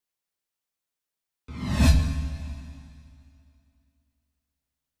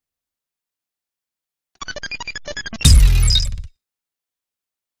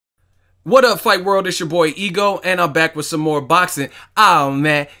What up, Fight World? It's your boy Ego, and I'm back with some more boxing. Oh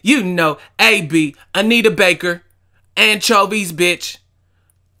man, you know, AB, Anita Baker, anchovies, bitch.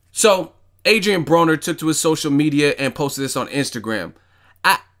 So, Adrien Broner took to his social media and posted this on Instagram.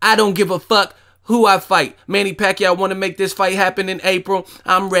 I don't give a fuck who I fight. Manny Pacquiao want to make this fight happen in April.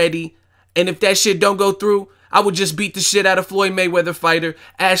 I'm ready. And if that shit don't go through, I would just beat the shit out of Floyd Mayweather fighter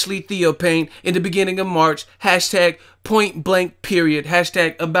Ashley Theopane in the beginning of March. Hashtag point blank period.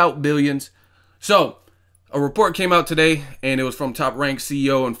 Hashtag about billions. So, a report came out today, and it was from Top Rank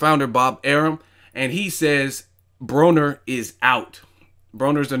CEO and founder Bob Arum, and he says Broner is out.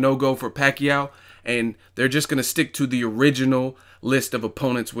 Broner's a no-go for Pacquiao, and they're just going to stick to the original list of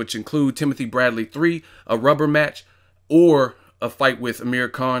opponents, which include Timothy Bradley 3, a rubber match, or a fight with Amir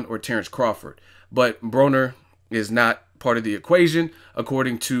Khan or Terrence Crawford. But Broner is not part of the equation,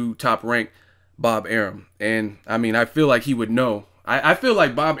 according to Top Rank Bob Arum. And, I mean, I feel like he would know. I feel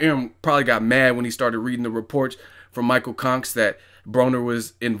like Bob Arum probably got mad when he started reading the reports from Michael Conks that Broner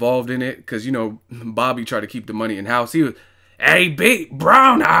was involved in it. Because, you know, Bobby tried to keep the money in-house. He was, hey, beat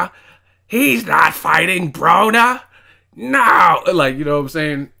Broner. He's not fighting Broner. No. Like, you know what I'm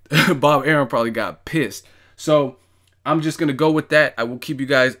saying? Bob Arum probably got pissed. So, I'm just going to go with that. I will keep you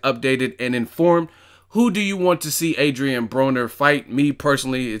guys updated and informed. Who do you want to see Adrien Broner fight? Me,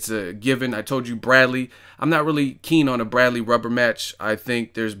 personally, it's a given. I told you Bradley. I'm not really keen on a Bradley rubber match. I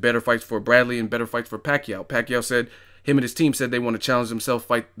think there's better fights for Bradley and better fights for Pacquiao. Pacquiao said, him and his team said they want to challenge themselves,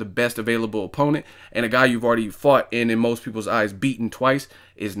 fight the best available opponent. And a guy you've already fought and, in most people's eyes, beaten twice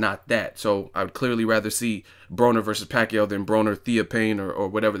is not that. So I would clearly rather see Broner versus Pacquiao than Broner, Theopane, or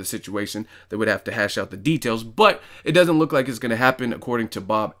whatever the situation. They would have to hash out the details. But it doesn't look like it's going to happen according to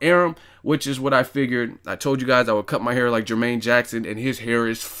Bob Arum, which is what I figured. I told you guys I would cut my hair like Jermaine Jackson, and his hair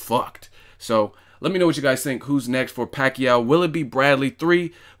is fucked. So let me know what you guys think. Who's next for Pacquiao? Will it be Bradley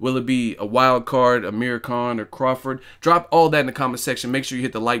 3? Will it be a wild card, Amir Khan or Crawford? Drop all that in the comment section. Make sure you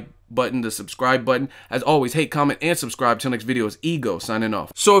hit the like button, the subscribe button. As always, hate, comment, and subscribe. Till next video is Ego signing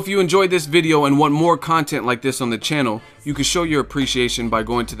off. So if you enjoyed this video and want more content like this on the channel, you can show your appreciation by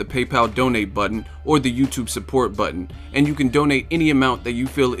going to the PayPal donate button or the YouTube support button. And you can donate any amount that you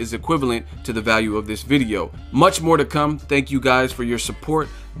feel is equivalent to the value of this video. Much more to come. Thank you guys for your support.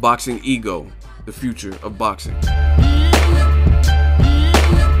 Boxing Ego, the future of boxing.